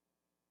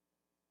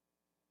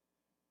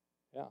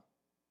 Yeah.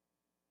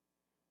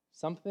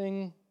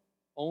 Something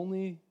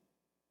only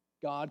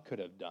God could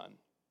have done.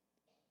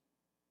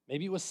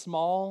 Maybe it was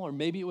small or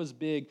maybe it was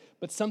big,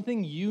 but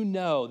something you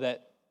know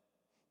that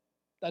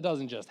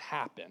doesn't just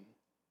happen.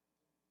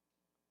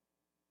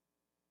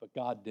 But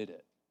God did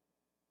it.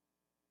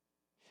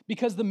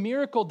 Because the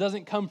miracle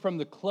doesn't come from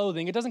the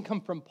clothing. It doesn't come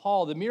from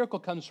Paul. The miracle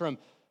comes from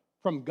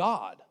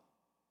God.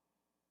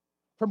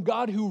 From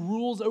God who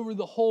rules over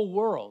the whole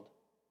world.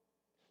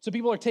 So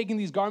people are taking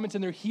these garments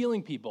and they're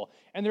healing people.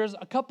 And there's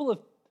a couple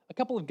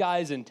of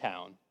guys in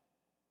town.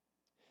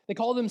 They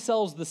call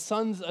themselves the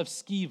sons of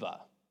Sceva.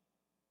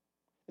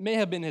 It may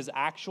have been his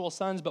actual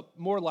sons, but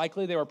more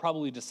likely they were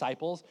probably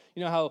disciples.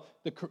 You know how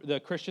the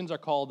Christians are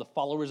called the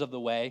followers of the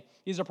way?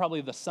 These are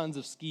probably the sons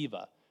of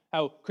Sceva.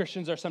 How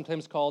Christians are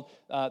sometimes called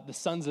the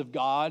sons of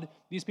God.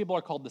 These people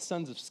are called the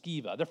sons of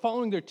Sceva. They're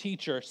following their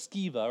teacher,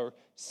 Sceva, or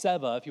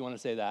Seva, if you want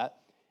to say that.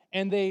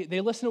 And they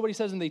listen to what he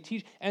says and they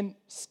teach. And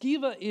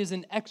Sceva is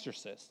an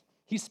exorcist.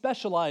 He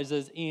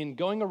specializes in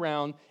going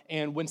around,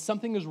 and when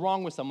something is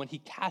wrong with someone, he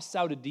casts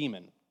out a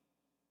demon.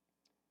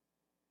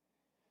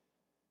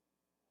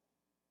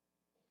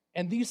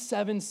 And these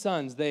 7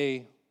 sons,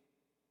 they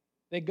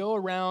go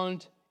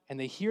around and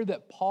they hear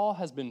that Paul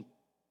has been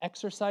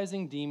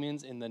exorcising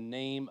demons in the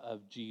name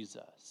of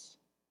Jesus.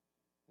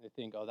 They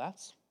think, oh,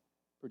 that's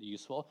pretty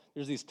useful.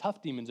 There's these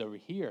tough demons over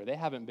here. They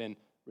haven't been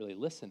really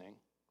listening.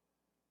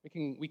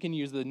 We can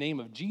use the name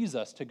of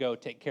Jesus to go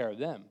take care of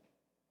them.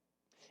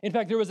 In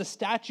fact, there was a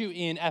statue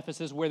in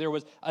Ephesus where there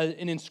was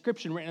an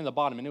inscription written on the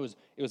bottom, and it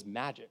was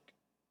magic.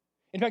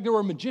 In fact, there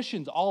were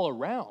magicians all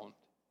around.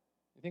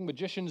 You think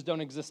magicians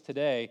don't exist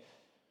today?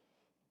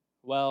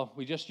 Well,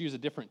 we just use a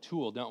different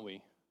tool, don't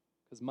we?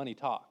 Because money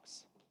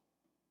talks.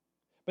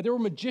 But there were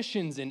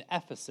magicians in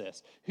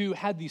Ephesus who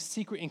had these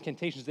secret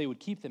incantations. They would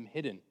keep them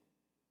hidden.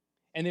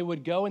 And they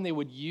would go and they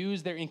would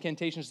use their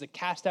incantations to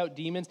cast out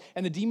demons,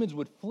 and the demons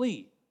would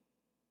flee.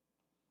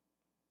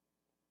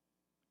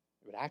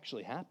 It would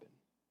actually happen.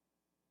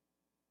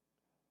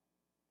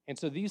 And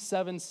so these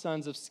 7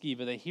 sons of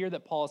Sceva, they hear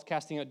that Paul is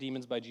casting out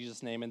demons by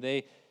Jesus' name, and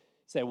they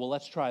say, well,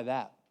 let's try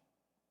that.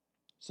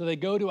 So they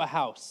go to a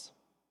house.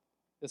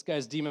 This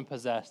guy's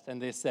demon-possessed,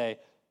 and they say,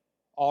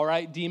 all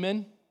right,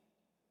 demon,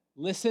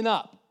 listen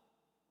up.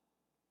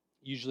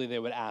 Usually they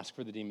would ask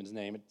for the demon's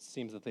name. It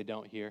seems that they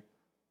don't here.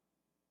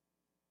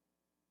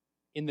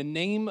 In the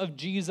name of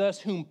Jesus,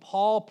 whom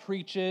Paul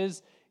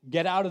preaches,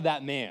 get out of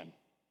that man.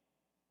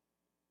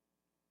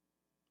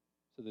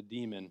 So the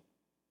demon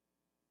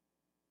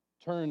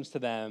turns to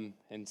them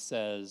and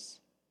says,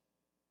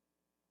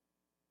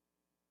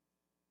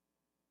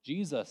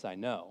 Jesus I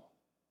know.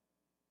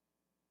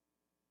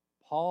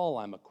 Paul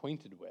I'm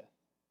acquainted with.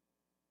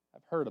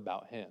 I've heard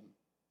about him.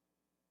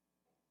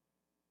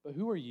 But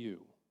who are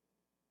you?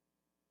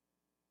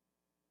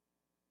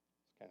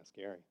 It's kind of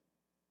scary.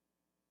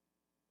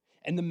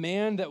 And the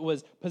man that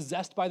was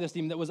possessed by this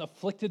demon, that was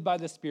afflicted by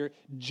the Spirit,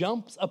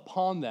 jumps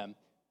upon them.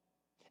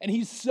 And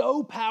he's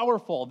so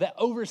powerful that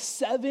over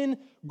 7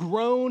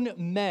 grown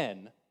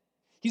men,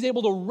 he's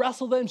able to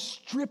wrestle them,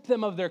 strip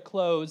them of their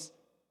clothes,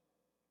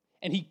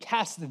 and he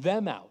casts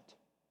them out.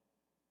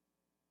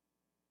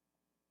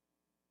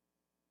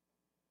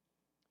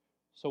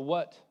 So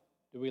what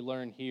do we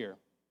learn here?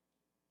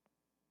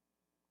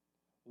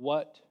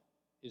 What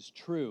is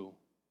true?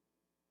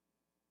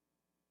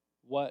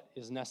 What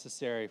is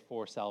necessary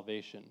for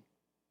salvation?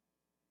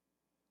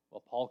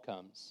 Well, Paul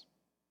comes,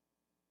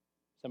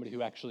 somebody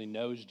who actually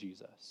knows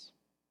Jesus.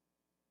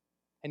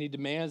 And he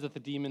demands that the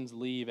demons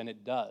leave, and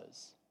it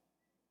does.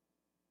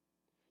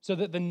 So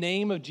that the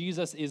name of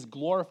Jesus is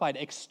glorified,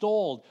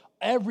 extolled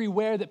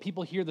everywhere that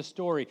people hear the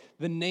story.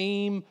 The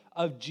name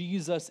of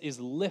Jesus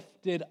is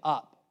lifted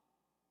up.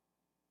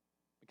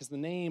 Because the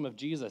name of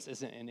Jesus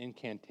isn't an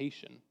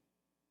incantation.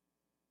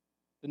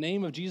 The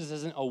name of Jesus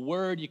isn't a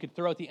word you could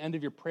throw at the end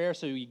of your prayer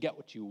so you get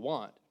what you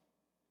want.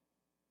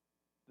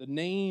 The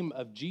name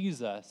of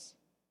Jesus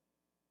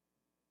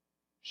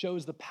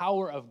shows the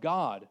power of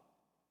God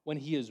when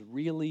he is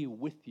really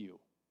with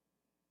you.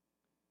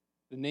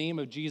 The name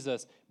of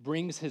Jesus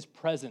brings his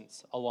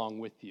presence along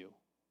with you.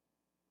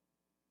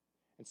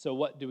 And so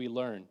what do we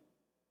learn?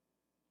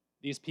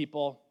 These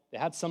people, they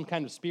had some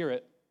kind of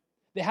spirit.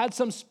 They had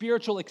some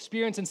spiritual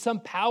experience and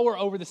some power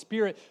over the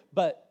Spirit,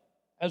 but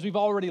as we've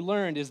already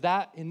learned, is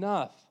that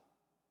enough?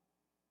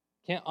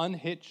 Can't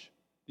unhitch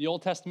the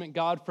Old Testament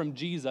God from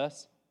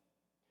Jesus.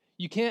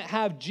 You can't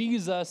have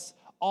Jesus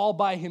all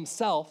by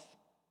himself.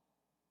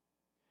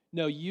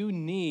 No, you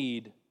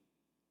need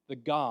the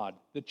God,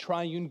 the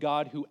triune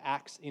God who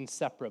acts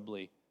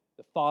inseparably.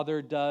 The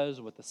Father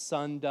does what the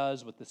Son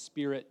does, what the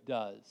Spirit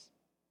does.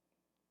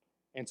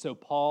 And so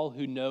Paul,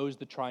 who knows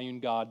the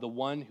triune God, the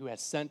one who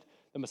has sent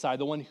the Messiah,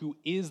 the one who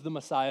is the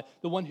Messiah,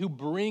 the one who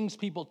brings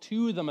people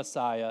to the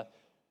Messiah,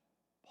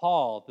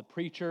 Paul, the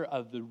preacher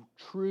of the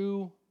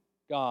true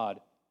God,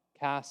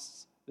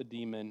 casts the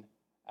demon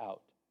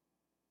out.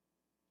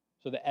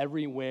 So that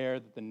everywhere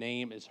that the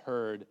name is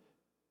heard,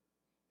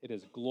 it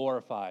is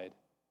glorified,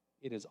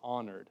 it is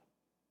honored.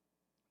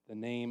 The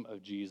name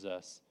of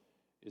Jesus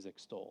is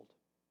extolled.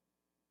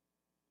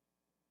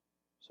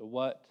 So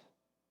what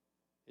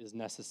is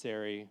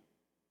necessary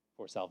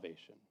for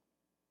salvation?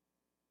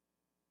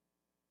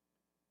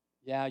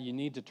 Yeah, you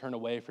need to turn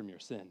away from your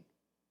sin.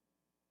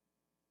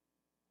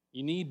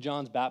 You need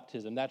John's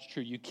baptism. That's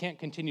true. You can't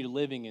continue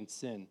living in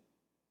sin.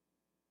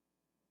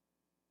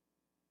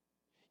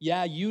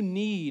 Yeah, you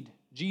need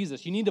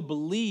Jesus. You need to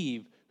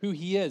believe who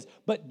he is.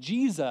 But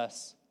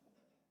Jesus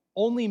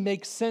only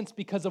makes sense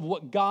because of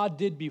what God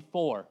did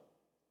before.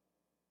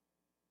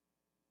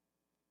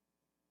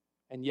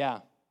 And yeah,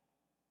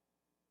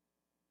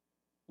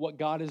 what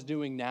God is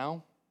doing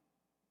now,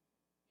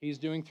 he's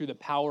doing through the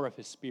power of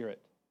his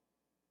Spirit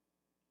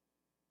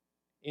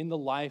in the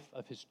life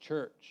of his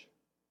church.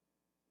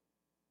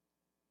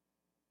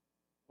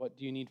 What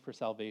do you need for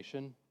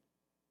salvation?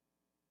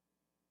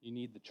 You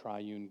need the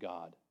triune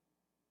God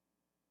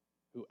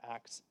who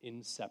acts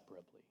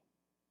inseparably.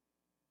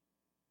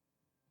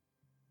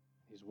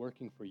 He's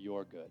working for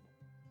your good.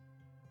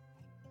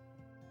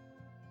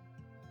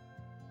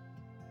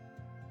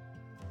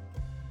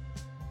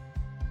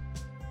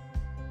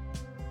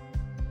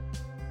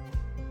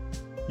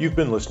 You've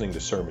been listening to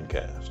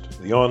Sermoncast,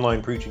 the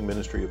online preaching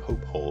ministry of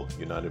Hope Hull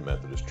United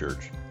Methodist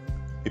Church.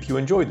 If you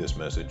enjoyed this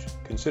message,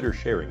 consider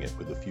sharing it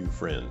with a few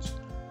friends.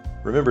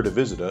 Remember to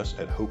visit us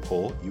at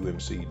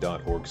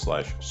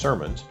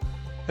hopehullumc.org/sermons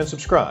and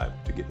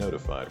subscribe to get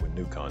notified when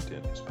new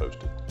content is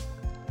posted.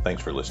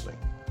 Thanks for listening.